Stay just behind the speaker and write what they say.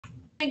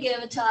to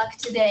give a talk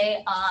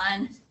today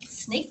on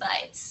snake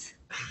bites.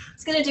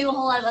 It's going to do a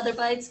whole lot of other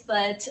bites,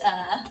 but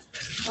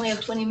only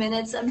have 20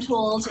 minutes, I'm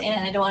told,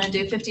 and I don't want to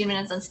do 15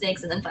 minutes on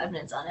snakes and then 5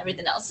 minutes on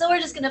everything else. So we're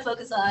just going to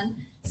focus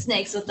on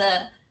snakes with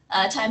the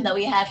time that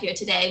we have here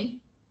today.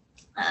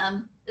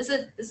 This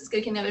is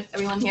good. Can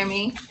everyone hear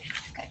me?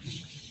 Okay.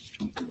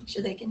 Make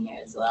sure they can hear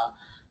as well.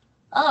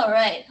 All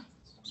right.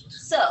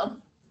 So,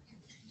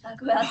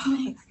 talk about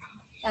snakes.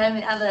 I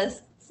have a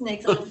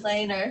snakes on a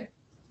plane or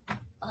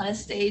on a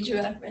stage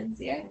reference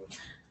here.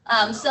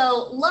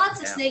 So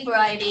lots of snake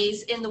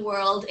varieties in the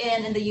world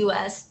and in the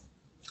U.S.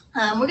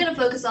 We're going to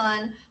focus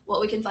on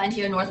what we can find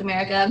here in North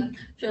America.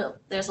 Sure,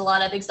 there's a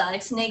lot of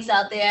exotic snakes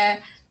out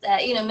there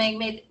that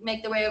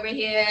make their way over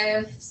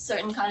here.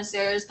 Certain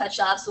connoisseurs, pet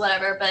shops,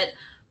 whatever. But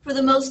for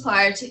the most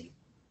part,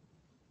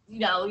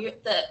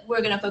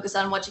 we're going to focus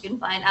on what you can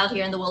find out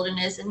here in the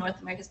wilderness in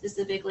North America,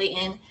 specifically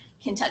in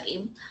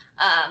Kentucky.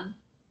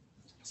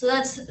 So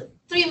that's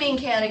three main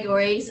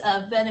categories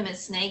of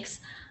venomous snakes.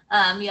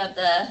 You have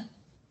the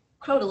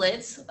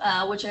crotalids,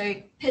 which are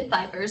pit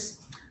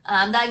vipers.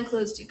 That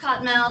includes your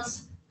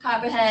cottonmouths,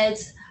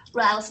 copperheads,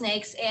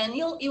 rattlesnakes, and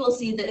you will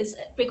see this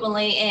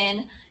frequently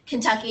in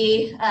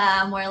Kentucky,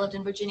 where I lived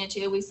in Virginia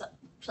too. We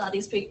saw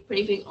these pretty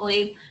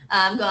frequently.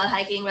 Go out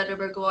hiking, Red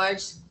River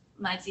Gorge,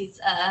 might see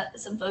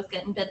some folks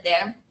getting bit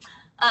there.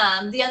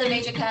 The other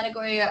major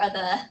category are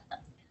the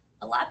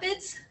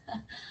elapids,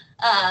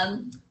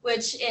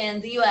 which in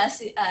the U.S.,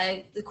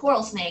 the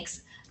coral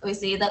snakes, we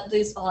see that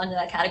these fall into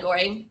that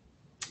category.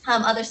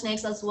 Other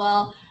snakes as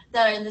well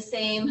that are in the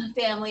same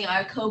family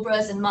are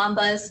cobras and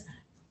mambas,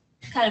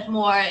 kind of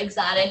more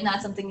exotic,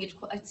 not something you'd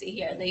quite see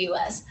here in the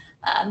U.S.,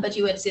 but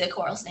you would see the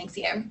coral snakes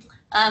here.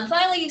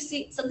 Finally, you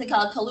see something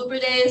called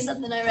colubridae,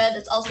 something I read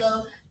that's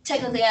also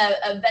technically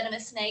a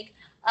venomous snake.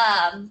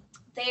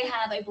 They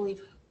have, I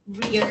believe,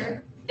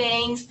 rear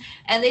fangs,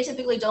 and they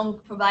typically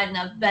don't provide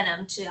enough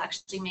venom to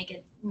actually make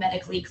it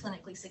medically,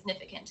 clinically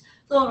significant.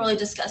 So I won't really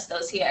discuss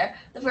those here.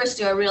 The first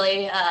two are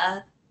really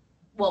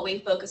what we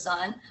focus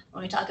on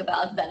when we talk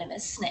about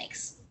venomous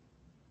snakes.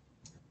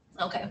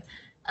 Okay,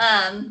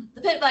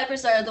 the pit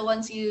vipers are the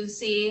ones you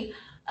see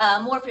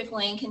more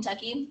frequently in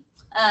Kentucky,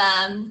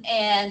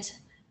 and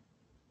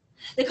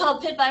they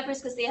call pit vipers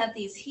because they have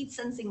these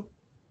heat-sensing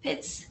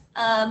pits,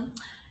 and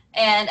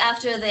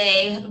after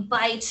they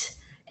bite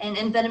and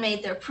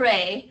envenomate their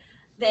prey,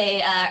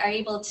 they are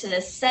able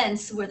to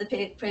sense where the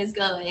prey is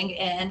going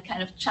and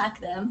kind of track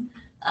them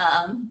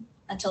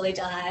until they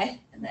die,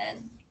 and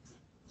then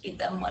eat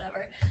them,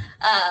 whatever.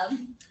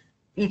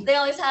 They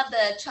always have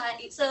the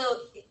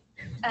so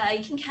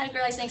you can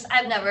categorize snakes.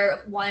 I've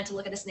never wanted to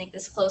look at a snake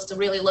this close to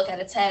really look at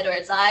its head or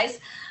its eyes,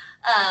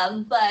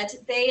 but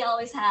they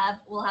always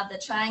will have the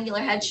triangular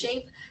head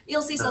shape.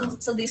 You'll see some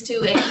of these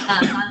too in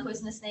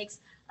non-poisonous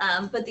snakes,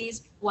 but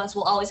these ones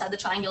will always have the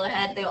triangular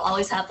head. They will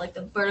always have like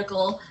the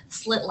vertical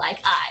slit-like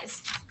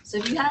eyes. So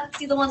if you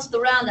see the ones with the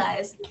round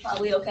eyes, you're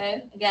probably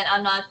okay. Again,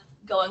 I'm not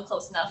going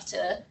close enough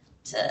to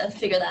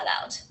figure that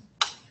out.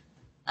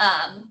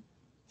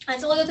 And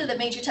so we'll go through the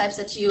major types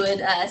that you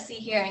would see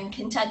here in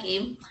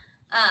Kentucky.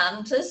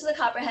 So this is a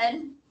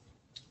copperhead.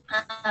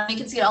 You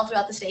can see it all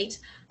throughout the state.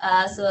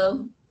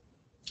 So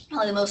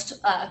probably the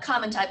most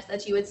common types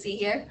that you would see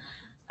here.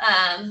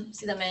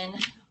 See them in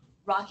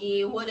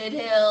rocky wooded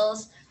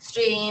hills,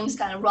 streams,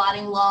 kind of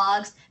rotting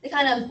logs. They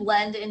kind of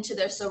blend into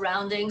their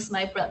surroundings,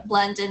 might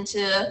blend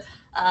into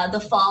the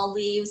fall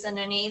leaves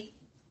underneath.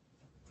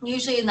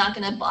 Usually not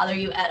going to bother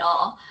you at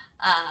all.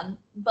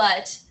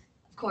 But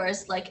of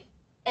course, like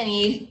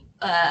any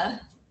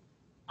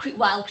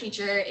wild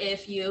creature,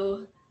 if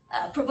you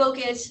provoke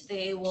it,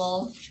 they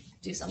will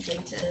do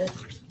something to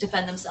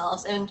defend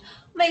themselves and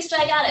may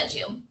strike out at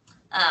you.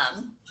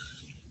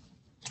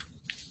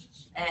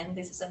 And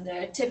these are some of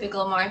their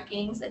typical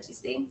markings that you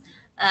see.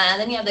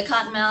 Then you have the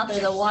cottonmouth or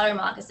the water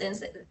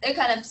moccasins. They're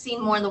kind of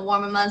seen more in the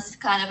warmer months,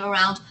 kind of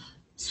around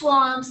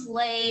swamps,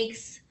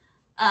 lakes,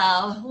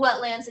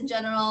 wetlands in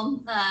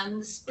general.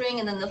 The spring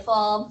and then the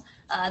fall,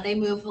 they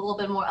move a little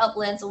bit more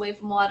uplands away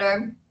from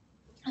water.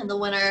 In the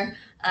winter,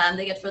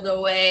 they get further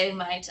away. You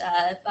might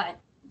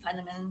find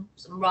them in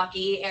some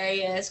rocky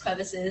areas,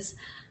 crevices,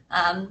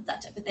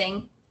 that type of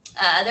thing.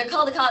 They're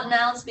called the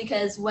cottonmouths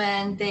because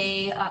when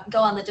they go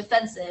on the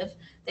defensive,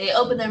 they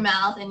open their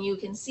mouth and you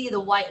can see the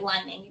white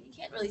lining. You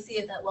can't really see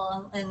it that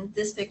well in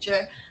this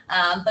picture,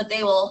 but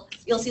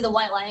you'll see the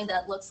white lining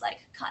that looks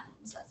like cotton.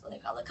 So that's what they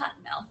call the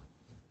cottonmouth.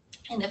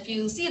 And if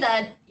you see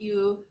that,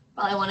 you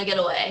probably want to get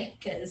away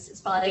because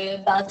it's probably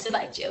about to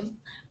bite you.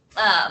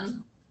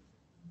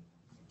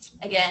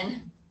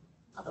 Again,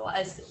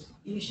 otherwise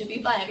you should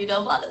be fine if you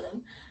don't bother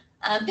them.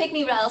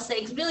 Pygmy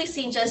rattlesnakes, really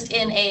seen just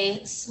in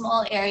a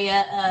small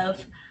area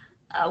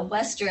of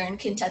western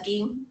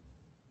Kentucky.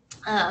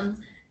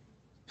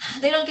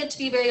 They don't get to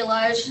be very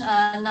large,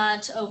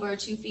 not over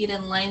 2 feet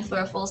in length for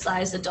a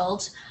full-size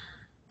adult.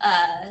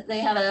 They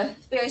have a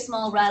very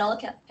small rattle,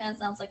 kind of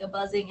sounds like a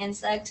buzzing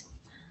insect.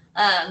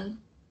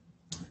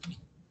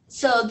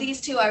 So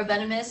these two are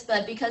venomous,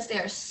 but because they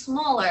are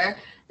smaller,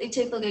 they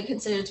typically get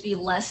considered to be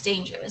less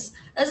dangerous.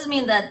 That doesn't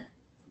mean that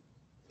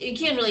you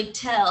can't really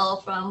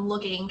tell from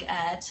looking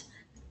at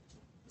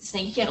the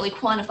snake, you can't really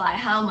quantify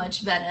how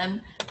much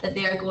venom that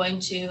they're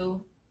going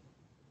to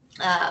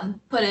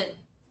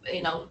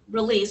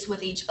release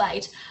with each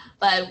bite.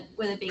 But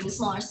with it being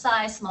smaller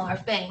size, smaller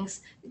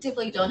fangs, they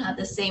typically don't have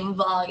the same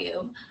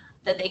volume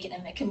that they can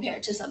emit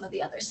compared to some of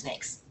the other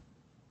snakes.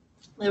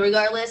 But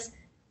regardless,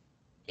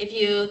 if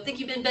you think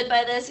you've been bit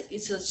by this, you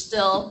should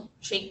still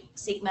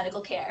seek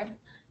medical care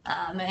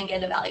and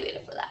get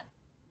evaluated for that.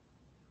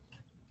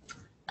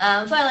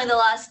 Finally, the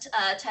last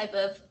type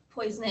of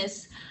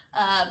poisonous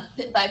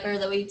pit viper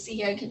that we see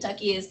here in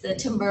Kentucky is the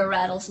timber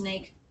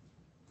rattlesnake.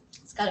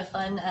 It's got a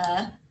fun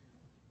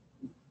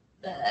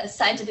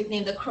scientific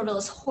name, the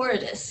Crotalus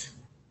horridus.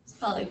 It's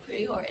probably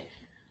pretty horrid.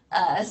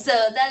 So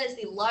that is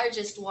the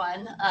largest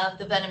one of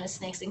the venomous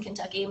snakes in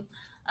Kentucky.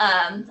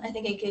 I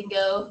think it can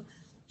go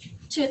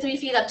 2 or 3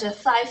 feet up to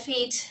 5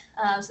 feet,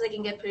 so they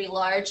can get pretty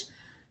large.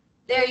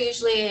 They're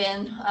usually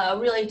in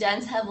really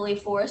dense, heavily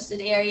forested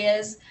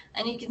areas,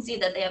 and you can see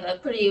that they have a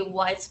pretty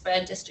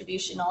widespread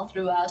distribution all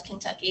throughout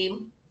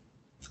Kentucky.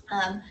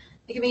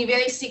 They can be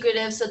very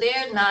secretive, so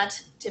they're not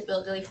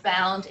typically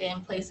found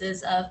in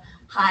places of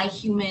high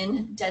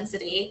human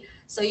density.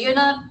 So you're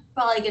not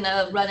probably going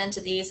to run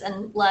into these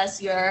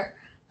unless you're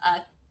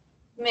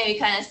maybe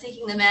kind of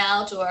seeking them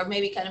out, or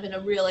maybe kind of in a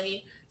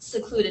really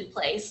secluded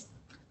place.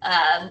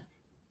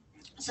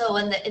 So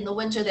in the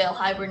winter, they'll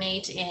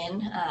hibernate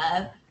in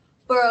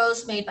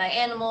burrows made by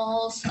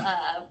animals,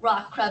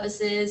 rock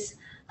crevices,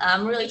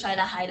 really try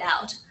to hide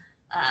out.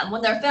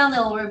 When they're found,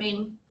 they'll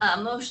remain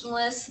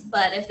motionless,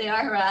 but if they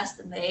are harassed,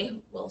 then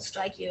they will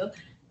strike you.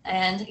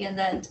 And again,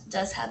 that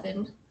does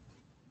happen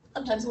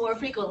sometimes more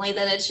frequently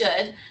than it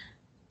should.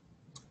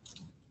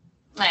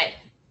 All right,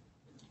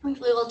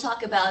 briefly we'll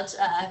talk about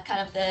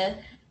kind of the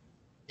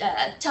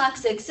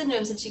toxic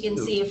syndromes that you can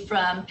see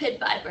from pit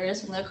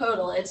vipers, from their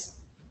crotalids.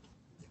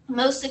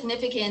 Most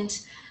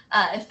significant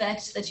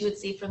effect that you would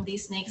see from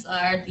these snakes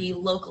are the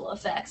local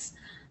effects.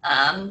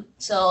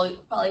 So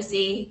you'll probably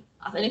see,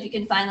 often if you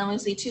can find them, you'll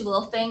see 2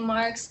 little fang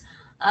marks.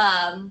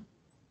 A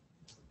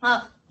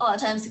lot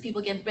of times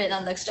people get bitten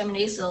on the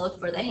extremities, so look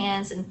for the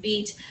hands and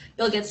feet.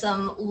 You'll get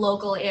some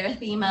local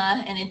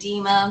erythema and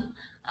edema,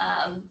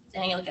 and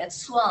you'll get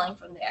swelling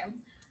from there.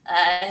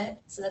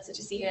 So that's what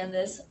you see here in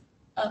this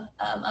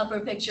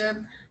upper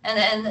picture. And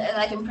then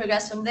I can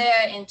progress from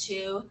there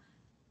into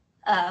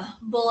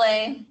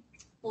bullae,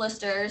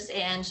 blisters,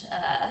 and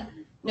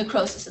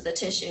necrosis of the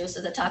tissue. So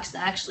the toxin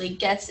actually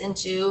gets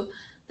into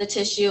the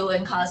tissue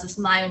and causes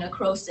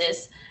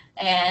myonecrosis.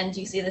 And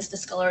you see this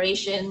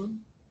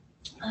discoloration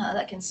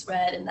that can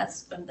spread, and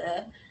that's from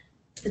the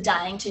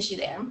dying tissue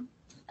there.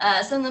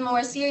 Some of the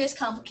more serious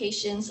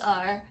complications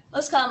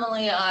most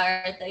commonly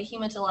are the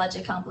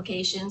hematologic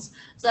complications.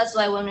 So that's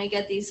why when we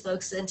get these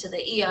folks into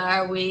the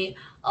ER, we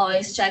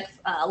always check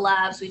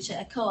labs, we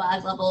check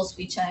coag levels,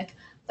 we check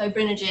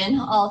fibrinogen,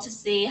 all to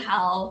see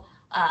how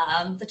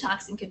the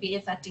toxin could be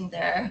affecting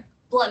their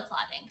blood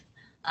clotting.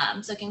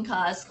 So it can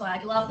cause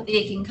coagulopathy,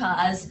 it can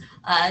cause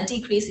a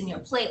decrease in your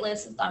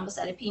platelets,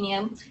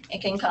 thrombocytopenia,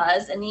 it can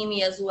cause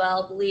anemia as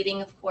well,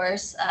 bleeding, of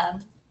course,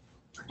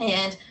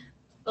 and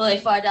really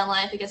far down the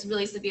line, if it gets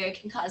really severe, it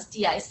can cause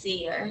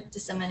DIC, or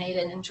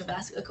disseminated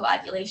intravascular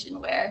coagulation,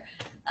 where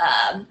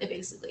it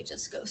basically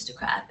just goes to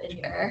crap and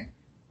you're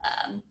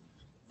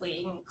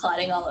bleeding,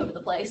 clotting all over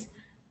the place.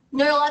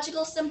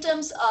 Neurological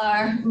symptoms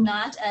are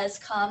not as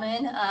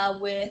common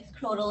with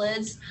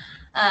crotalids.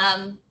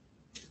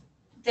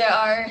 There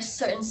are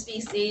certain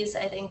species,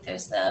 I think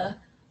there's the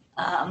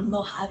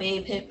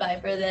Mojave pit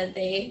viper that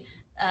they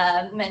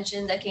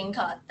mentioned that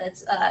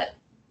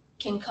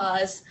can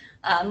cause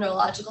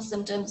neurological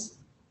symptoms.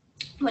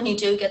 When you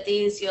do get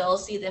these, you'll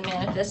see them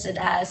manifested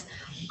as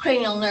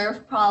cranial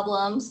nerve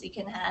problems. You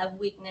can have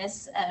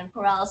weakness and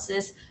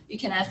paralysis. You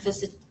can have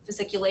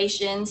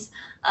fasciculations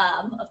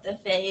of the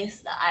face,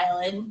 the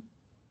eyelid.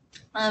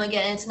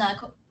 Again, it's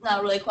not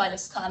really quite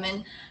as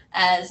common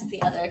as the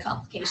other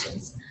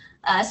complications.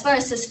 As far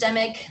as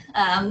systemic,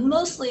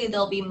 mostly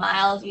they'll be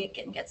mild. You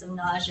can get some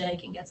nausea, you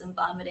can get some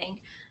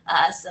vomiting,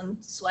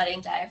 some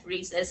sweating,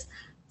 diaphoresis.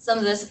 Some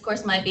of this, of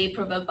course, might be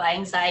provoked by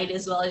anxiety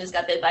as well. You just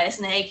got bit by a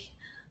snake,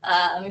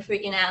 you're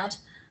freaking out.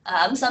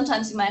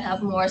 Sometimes you might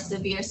have more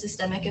severe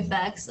systemic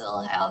effects.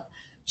 It'll have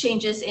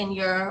changes in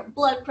your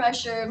blood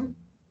pressure,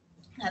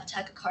 have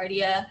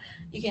tachycardia.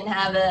 You can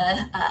have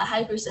a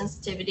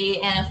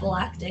hypersensitivity,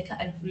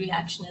 anaphylactic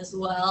reaction as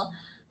well.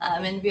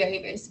 In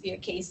very, very severe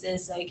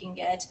cases, so you can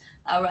get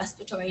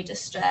respiratory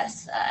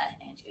distress,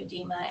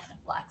 angioedema,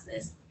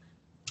 anaphylaxis.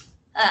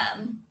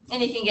 And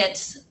you can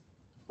get,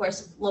 of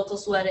course, local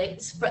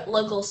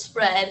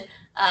spread,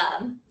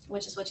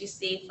 which is what you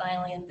see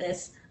finally in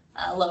this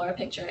lower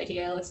picture right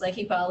here. It looks like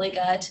he probably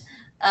got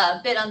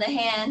bit on the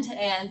hand,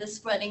 and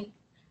the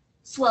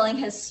swelling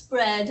has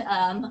spread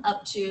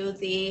up to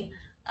the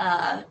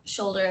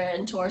shoulder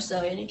and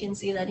torso, and you can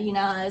see that he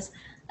now has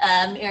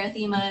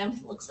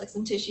erythema, looks like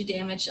some tissue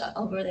damage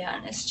over there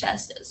on his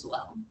chest as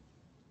well.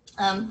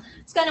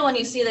 It's kind of when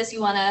you see this,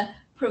 you want to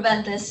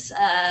prevent this,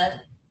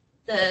 the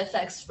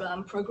effects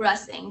from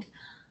progressing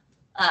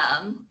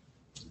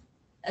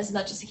as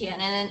much as you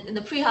can. And in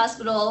the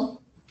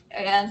pre-hospital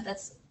area,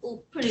 that's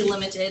pretty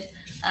limited,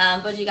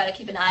 but you got to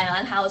keep an eye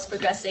on how it's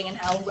progressing and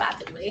how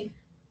rapidly.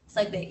 It's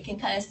like you can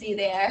kind of see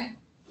there,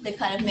 they've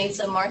kind of made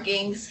some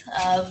markings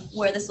of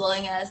where the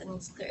swelling is, and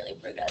it's clearly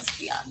progressed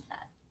beyond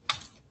that.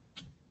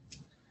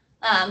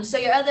 So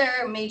your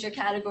other major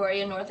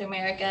category in North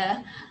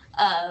America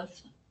of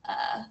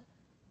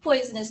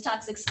poisonous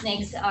toxic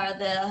snakes are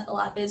the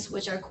lapids,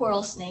 which are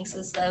coral snakes,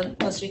 is the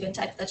most frequent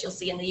type that you'll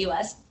see in the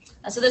U.S.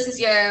 So this is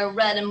your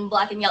red and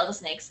black and yellow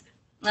snakes.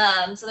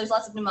 So there's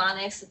lots of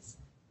mnemonics.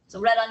 So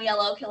red on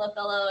yellow, kill a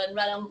fellow, and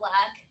red on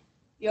black,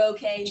 you're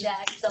okay,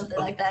 Jack, something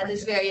like that.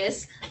 There's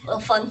various little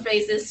fun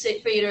phrases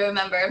for you to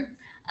remember.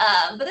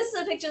 But this is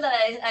a picture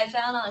that I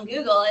found on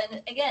Google,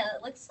 and again,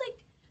 it looks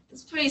like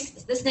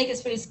this snake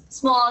is pretty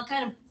small. It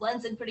kind of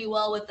blends in pretty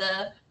well with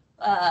the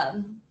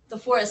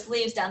forest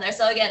leaves down there.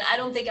 So again, I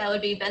don't think I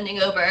would be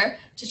bending over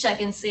to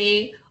check and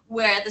see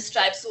where the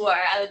stripes were.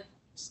 I would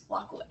just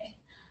walk away.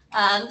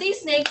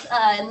 These snakes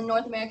in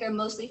North America are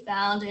mostly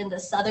found in the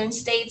southern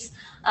states.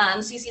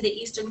 So you see the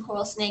eastern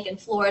coral snake in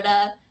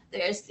Florida.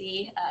 There's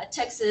the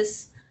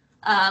Texas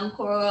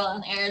coral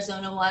and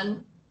Arizona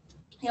one.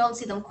 You don't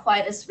see them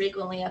quite as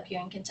frequently up here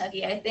in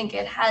Kentucky. I think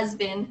it has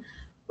been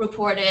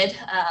reported,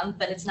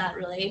 but it's not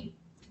really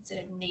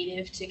considered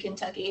native to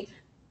Kentucky.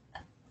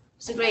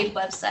 It's a great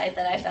website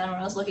that I found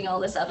when I was looking all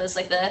this up. It's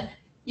like the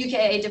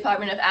UK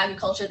Department of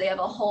Agriculture. They have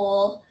a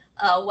whole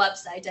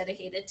website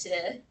dedicated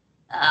to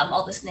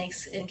all the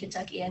snakes in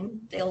Kentucky,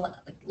 and they'll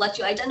let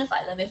you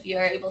identify them if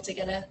you're able to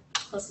get a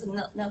close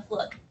enough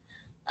look.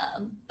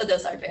 But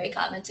those are very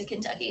common to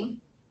Kentucky.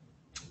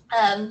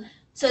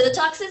 So the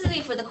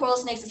toxicity for the coral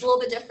snakes is a little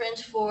bit different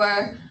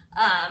for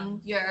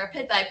your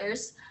pit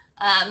vipers.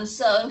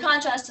 So in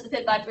contrast to the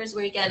pit vipers,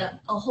 where you get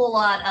a whole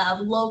lot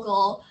of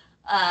local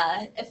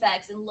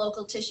effects and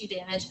local tissue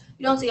damage,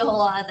 you don't see a whole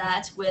lot of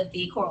that with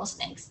the coral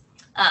snakes.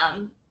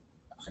 On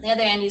the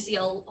other hand, you see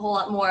a whole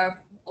lot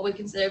more what we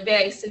consider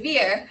very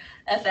severe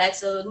effects.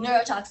 So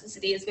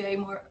neurotoxicity is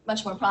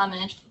much more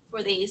prominent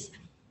for these.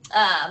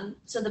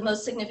 So the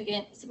most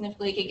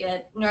significantly could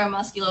get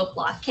neuromuscular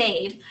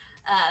blockade.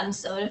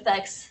 So it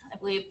affects, I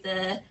believe,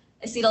 the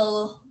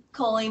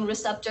acetylcholine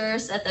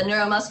receptors at the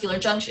neuromuscular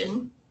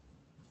junction,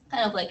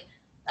 kind of like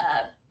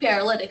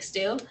paralytics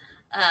do.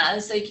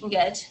 So you can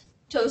get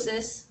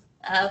ptosis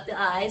of the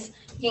eyes.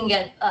 You can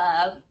get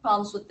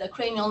problems with the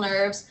cranial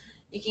nerves.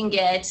 You can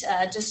get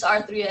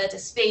dysarthria,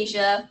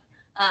 dysphagia,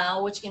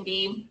 which can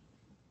be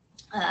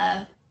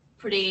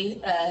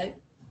pretty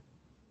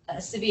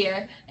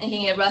severe, and you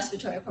can get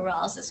respiratory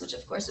paralysis, which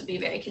of course would be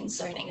very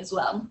concerning as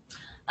well.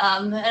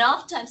 And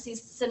oftentimes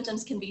these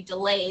symptoms can be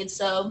delayed,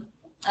 so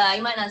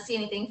you might not see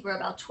anything for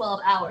about 12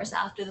 hours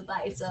after the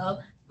bite. So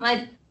you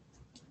might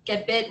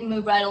get bit and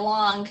move right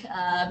along,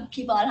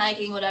 keep on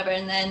hiking, whatever,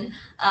 and then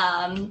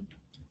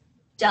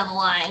down the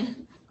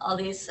line, all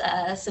these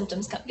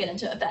symptoms get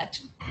into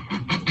effect.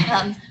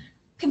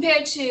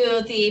 Compared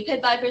to the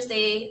pit vipers,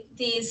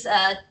 these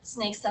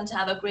snakes tend to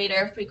have a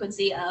greater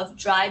frequency of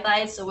dry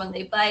bites, so when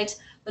they bite,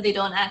 but they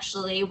don't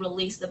actually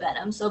release the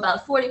venom. So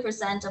about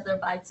 40% of their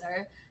bites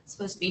are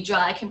supposed to be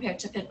dry, compared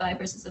to pit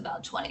vipers is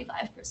about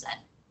 25%.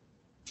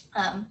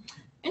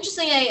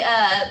 Interestingly,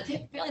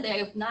 apparently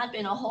there have not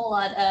been a whole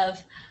lot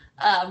of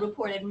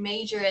reported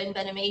major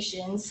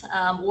envenomations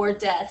or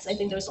deaths. I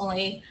think there's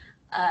only,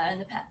 in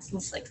the past,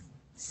 since like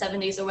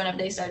 70s or whenever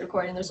they started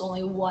recording, there's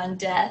only one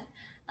death.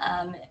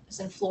 It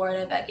was in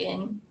Florida back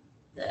in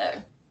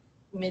the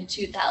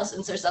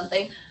mid-2000s or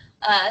something.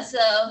 So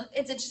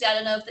it's interesting. I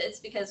don't know if it's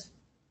because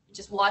you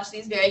just watch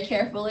these very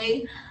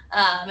carefully,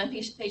 and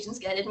patients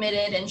get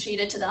admitted and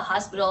treated to the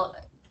hospital,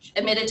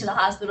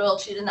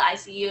 treated in the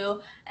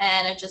ICU,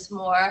 and are just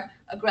more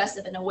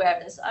aggressive and aware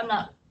of this. I'm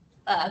not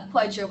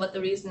quite sure what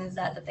the reason is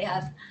that they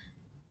have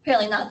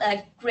apparently not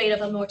that great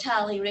of a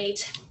mortality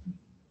rate.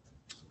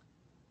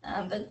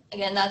 But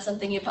again, that's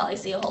something you probably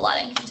see a whole lot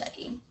in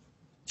Kentucky.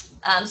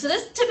 So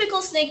this typical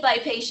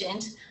snakebite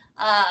patient,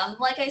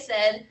 like I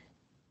said,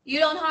 you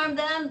don't harm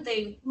them,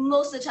 they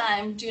most of the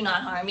time do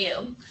not harm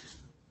you.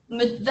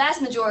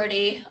 Vast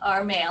majority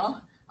are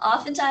male.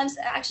 Oftentimes,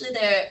 actually,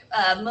 they're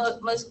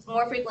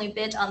more frequently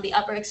bit on the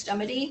upper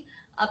extremity,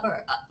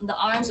 the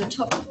arms or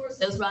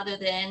torsos, rather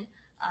than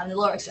the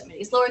lower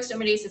extremities. Lower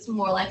extremities, it's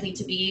more likely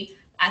to be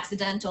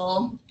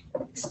accidental,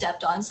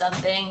 stepped on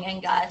something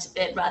and got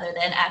bit, rather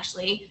than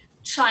actually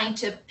trying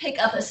to pick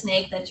up a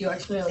snake that you're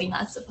clearly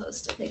not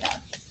supposed to pick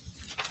up.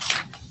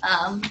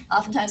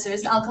 Oftentimes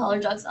there's alcohol or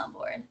drugs on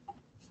board.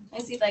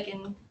 Let me see if I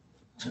can't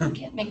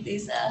make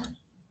these the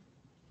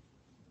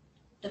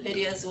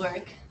videos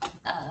work.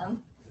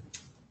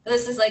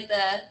 This is like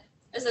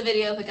there's a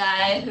video of a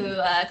guy who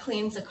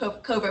cleans a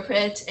cobra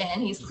pit,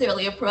 and he's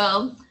clearly a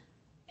pro.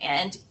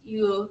 And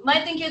you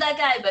might think you're that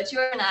guy, but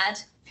you're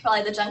not.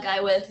 Probably the drunk guy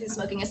who's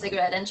smoking a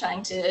cigarette and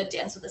trying to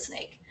dance with a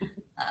snake.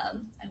 I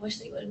wish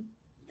they would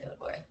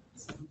work.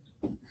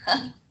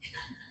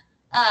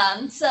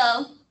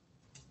 So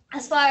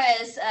as far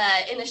as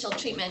initial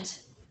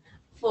treatment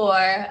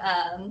for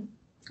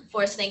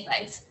snake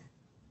bites,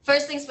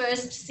 first things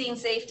first, scene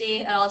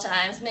safety at all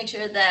times. Make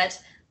sure that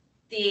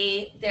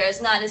there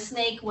is not a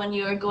snake when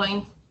you're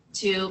going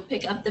to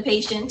pick up the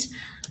patient.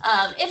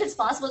 If it's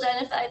possible to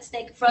identify a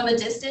snake from a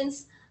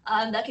distance,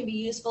 that can be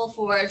useful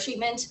for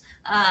treatment.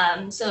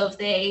 So if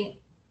they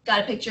got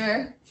a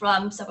picture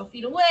from several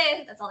feet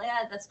away, that's all they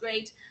had, that's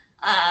great.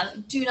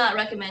 Do not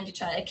recommend you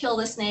try to kill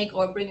the snake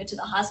or bring it to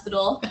the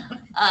hospital.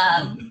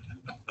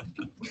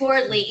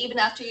 Importantly, even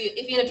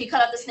if you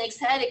cut off the snake's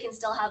head, it can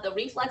still have the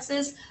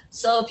reflexes.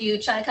 So if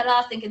you try to cut it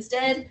off, think it's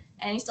dead,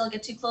 and you still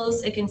get too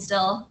close, it can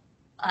still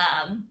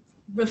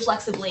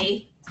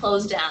reflexively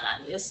close down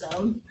on you.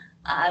 So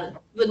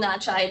would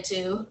not try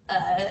to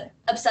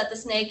upset the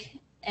snake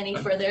any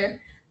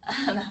further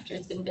after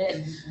it's been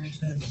bit.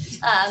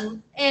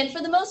 And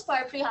for the most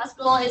part,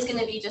 pre-hospital is going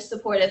to be just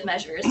supportive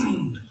measures.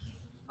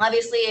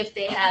 Obviously, if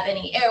they have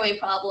any airway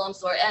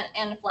problems or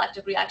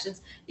anaphylactic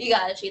reactions, you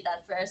got to treat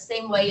that first,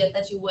 same way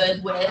that you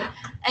would with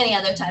any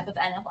other type of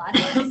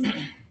anaphylaxis.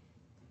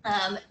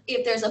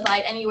 If there's a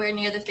bite anywhere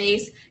near the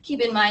face, keep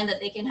in mind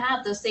that they can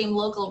have those same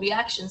local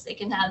reactions. They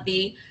can have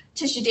the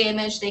tissue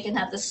damage, they can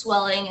have the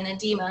swelling and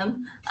edema,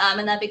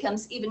 and that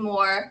becomes even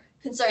more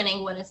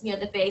concerning when it's near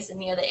the face and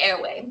near the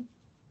airway.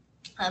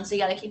 So you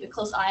got to keep a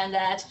close eye on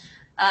that.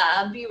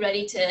 Be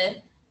ready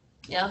to,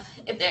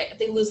 if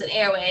they lose an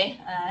airway,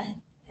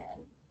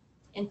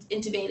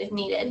 intubate if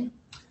needed.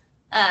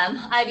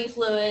 IV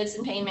fluids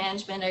and pain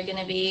management are going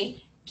to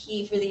be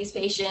key for these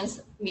patients.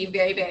 It can be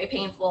very, very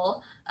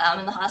painful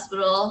in the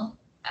hospital.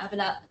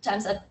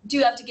 Times I do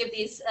have to give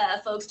these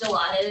folks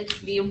Dilaudid. It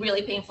can be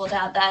really painful to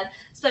have that,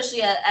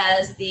 especially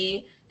as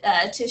the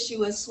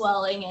tissue is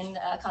swelling and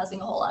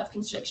causing a whole lot of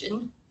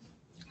constriction.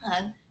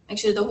 Make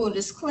sure the wound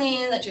is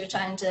clean, that you're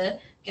trying to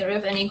get rid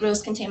of any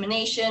gross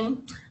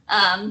contamination.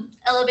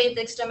 Elevate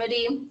the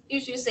extremity.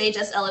 Usually say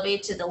just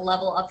elevate to the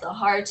level of the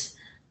heart.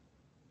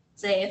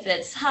 Say if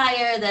it's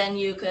higher, then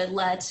you could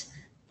let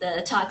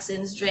the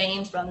toxins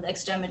drain from the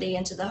extremity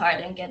into the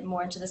heart and get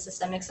more into the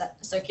systemic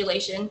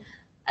circulation.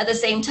 At the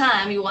same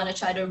time, you want to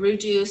try to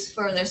reduce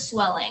further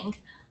swelling.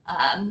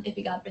 If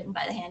you got bitten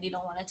by the hand, you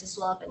don't want it to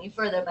swell up any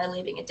further by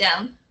leaving it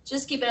down.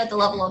 Just keep it at the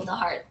level of the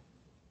heart.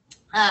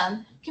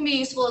 Can be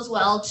useful as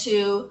well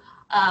to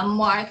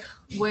mark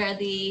where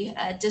the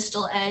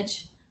distal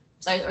edge,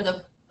 or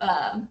the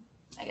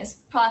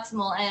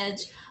proximal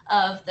edge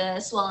of the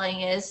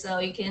swelling is, so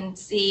you can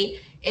see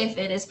if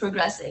it is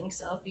progressing.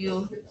 So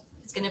if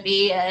it's going to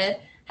be a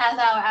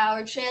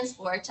hour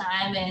transport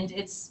time, and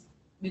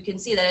you can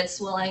see that it's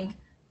swelling,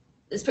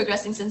 is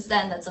progressing since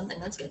then, that's something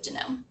that's good to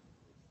know.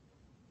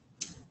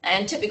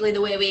 And typically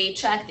the way we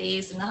track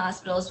these in the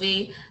hospitals,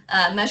 we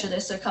measure the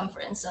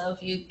circumference. So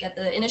if you get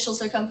the initial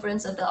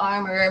circumference of the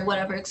arm or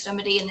whatever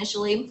extremity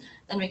initially,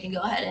 then we can go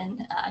ahead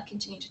and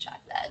continue to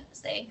track that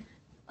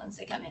once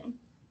they come in.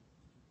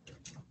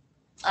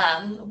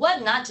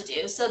 What not to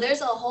do. So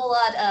there's a whole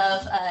lot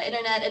of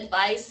internet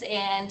advice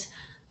and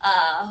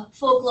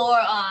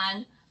folklore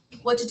on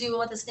what to do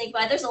with a snake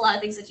bite. There's a lot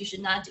of things that you should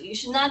not do. You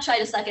should not try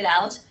to suck it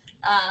out.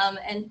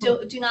 And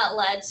do not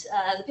let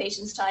the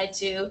patients try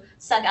to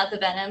suck out the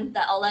venom.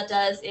 All that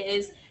does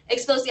is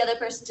expose the other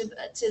person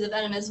to the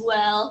venom as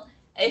well,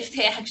 if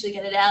they actually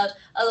get it out.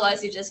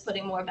 Otherwise, you're just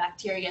putting more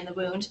bacteria in the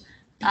wound.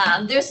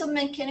 There's some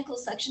mechanical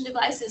suction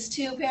devices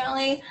too,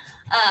 apparently.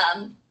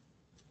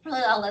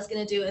 Really all that's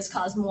going to do is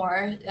cause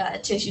more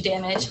tissue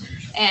damage,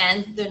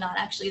 and they're not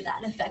actually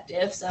that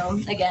effective. So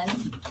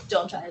again,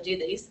 don't try to do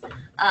these.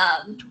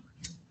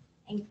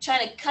 And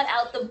trying to cut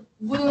out the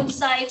wound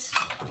site,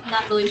 I'm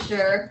not really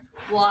sure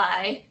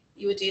why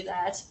you would do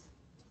that.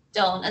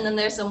 Don't. And then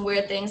there's some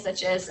weird things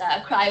such as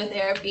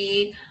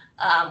cryotherapy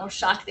or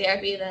shock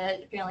therapy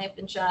that apparently have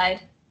been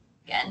tried.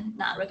 Again,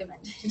 not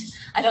recommended.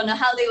 I don't know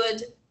how they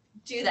would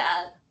do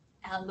that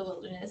out in the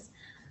wilderness.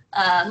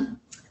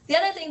 The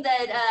other thing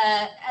that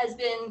has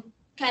been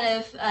kind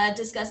of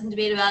discussed and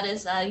debated about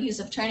is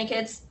use of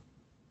tourniquets.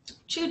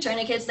 True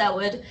tourniquets that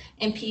would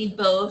impede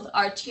both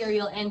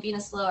arterial and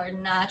venous flow are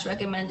not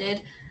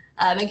recommended.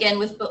 Again,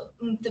 with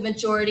the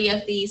majority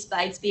of these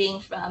bites being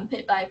from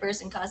pit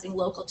vipers and causing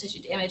local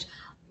tissue damage,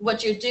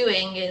 what you're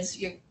doing is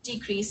you're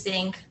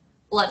decreasing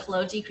blood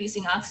flow,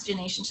 decreasing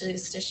oxygenation to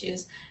these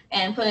tissues,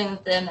 and putting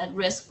them at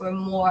risk for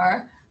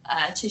more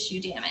tissue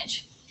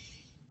damage.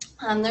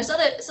 There's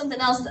something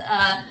else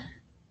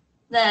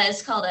that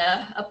is called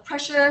a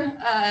pressure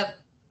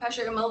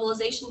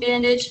immobilization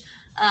bandage.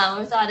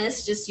 We thought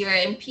it's just you're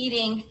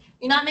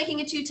not making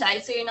it too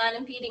tight, so you're not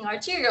impeding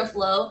arterial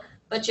flow,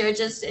 but you're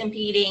just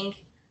impeding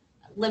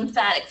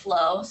lymphatic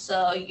flow.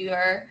 So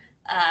you're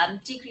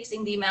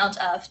decreasing the amount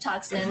of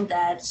toxin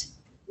that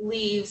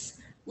leaves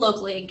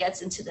locally and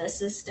gets into the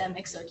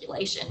systemic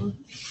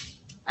circulation.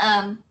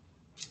 And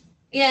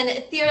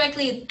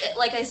theoretically,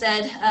 like I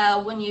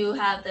said, when you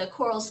have the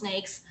coral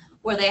snakes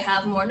where they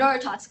have more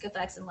neurotoxic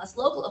effects and less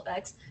local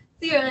effects,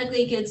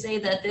 theoretically, you could say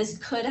that this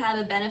could have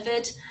a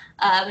benefit.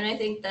 And I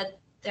think that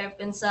There have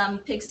been some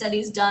pig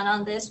studies done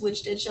on this,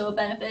 which did show a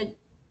benefit,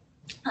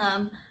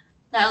 not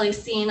really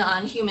seen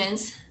on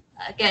humans.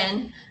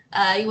 Again,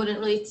 you wouldn't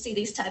really see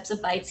these types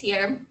of bites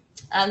here.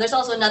 There's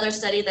also another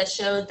study that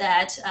showed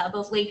that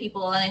both lay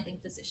people and I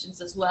think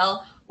physicians as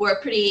well were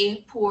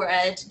pretty poor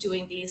at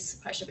doing these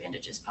pressure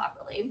bandages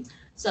properly.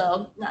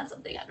 So not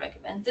something I'd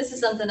recommend. This is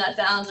something I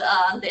found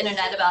on the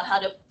internet about how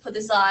to put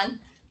this on.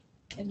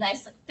 They have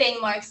nice fang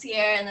marks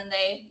here, and then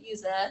they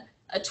use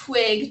a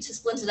twig to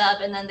splint it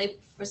up, and then they,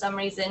 for some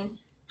reason,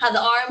 have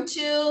the arm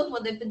too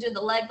when they've been doing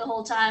the leg the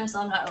whole time,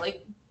 so I'm not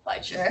really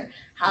quite sure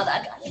how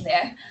that got in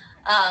there.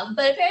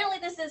 But apparently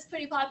this is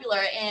pretty popular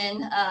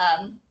in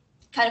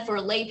kind of for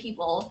lay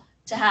people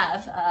to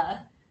have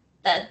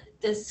that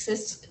this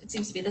is, it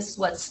seems to be this is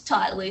what's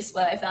taught, at least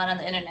what I found on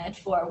the internet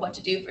for what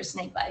to do for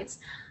snake bites.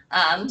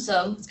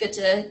 So it's good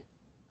to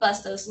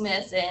bust those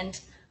myths, and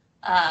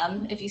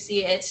if you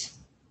see it,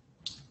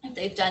 if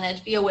they've done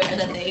it, be aware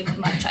that they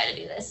might try to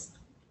do this.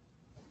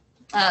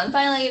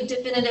 Finally,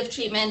 definitive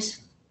treatment.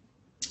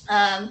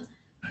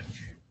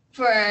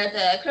 For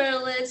the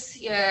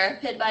curdlids, your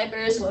pit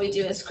vipers, what we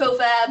do is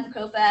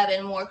crofab,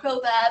 and more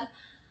crofab.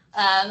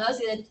 I was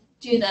going to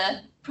do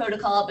the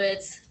protocol, but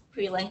it's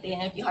pretty lengthy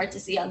and it'd be hard to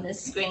see on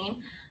this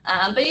screen.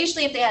 But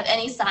usually if they have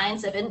any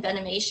signs of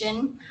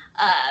envenomation,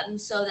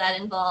 so that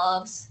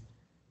involves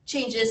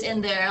changes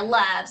in their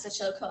labs that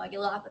show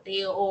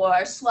coagulopathy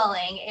or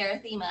swelling,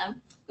 erythema,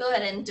 go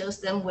ahead and dose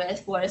them with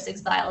 4 to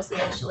 6 vials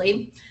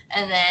initially.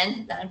 And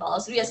then that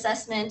involves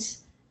reassessment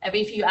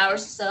every few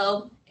hours or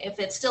so. If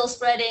it's still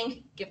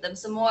spreading, give them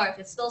some more. If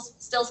it's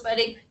still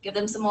spreading, give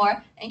them some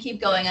more, and keep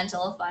going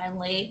until it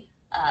finally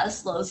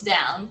slows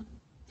down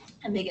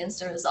and begins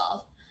to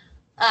resolve.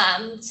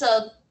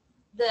 So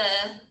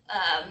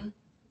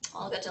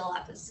I'll get to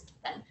lapis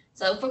then.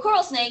 So for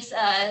coral snakes,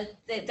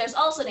 there's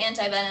also an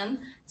antivenom.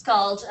 It's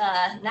called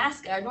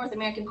NASCA, or North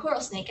American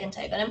Coral Snake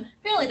Antivenom.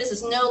 Apparently this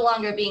is no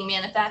longer being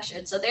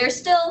manufactured. So there's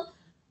still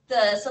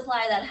the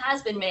supply that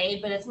has been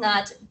made, but it's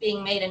not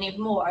being made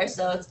anymore.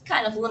 So it's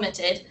kind of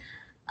limited.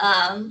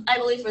 I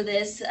believe for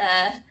this,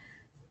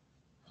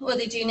 what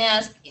they do now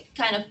is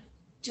kind of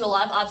do a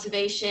lot of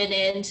observation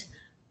and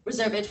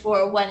reserve it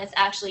for when it's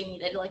actually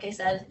needed. Like I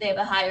said, they have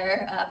a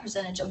higher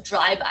percentage of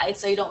dry bites,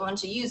 so you don't want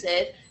to use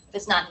it if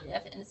it's not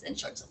needed and it's in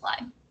short supply.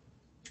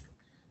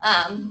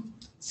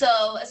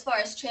 So as far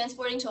as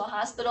transporting to a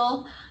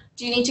hospital,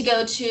 do you need to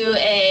go to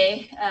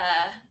a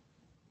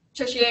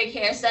tertiary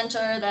care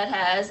center that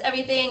has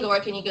everything, or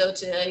can you go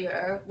to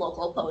your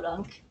local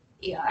podunk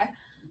ER?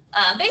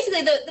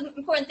 Basically, the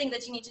important thing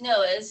that you need to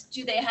know is,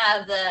 do they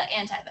have the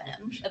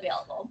antivenom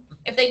available?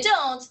 If they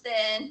don't,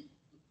 then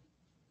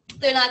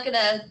they're not going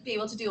to be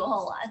able to do a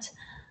whole lot.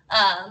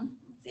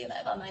 Let's see if I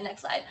have on my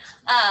next slide.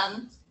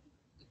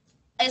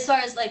 As far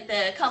as like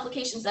the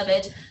complications of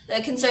it,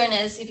 the concern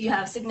is if you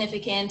have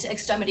significant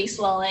extremity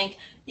swelling,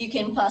 you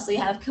can possibly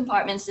have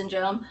compartment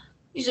syndrome.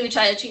 Usually we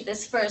try to treat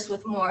this first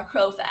with more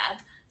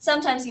crofab.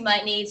 Sometimes you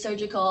might need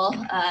surgical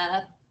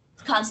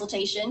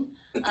consultation.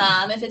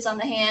 If it's on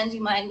the hand,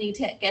 you might need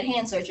to get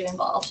hand surgery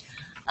involved.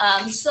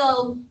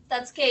 So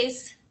that's the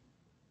case.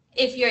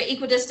 If you're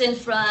equidistant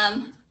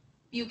from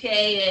UK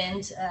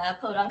and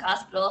Podunk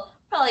Hospital,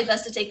 probably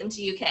best to take them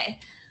to UK.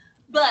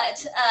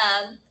 But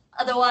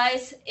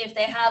otherwise, if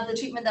they have the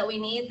treatment that we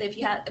need, if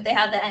they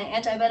have the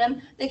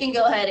antivenom, they can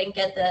go ahead and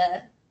get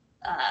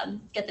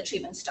the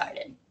treatment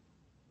started.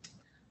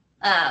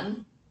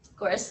 Of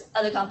course,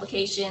 other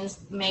complications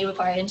may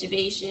require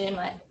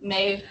intubation,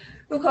 may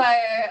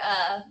require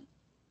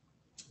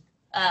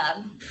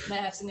might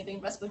have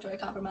significant respiratory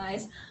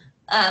compromise.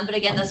 But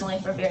again, that's only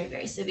for very,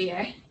 very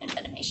severe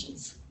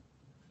envenomations.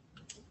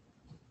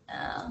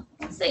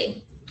 Let's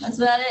see. That's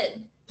about it.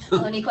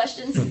 Any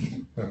questions?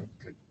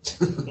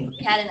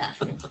 We had enough.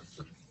 5,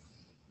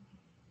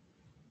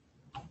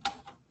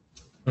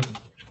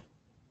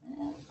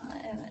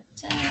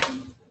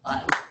 10,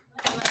 5.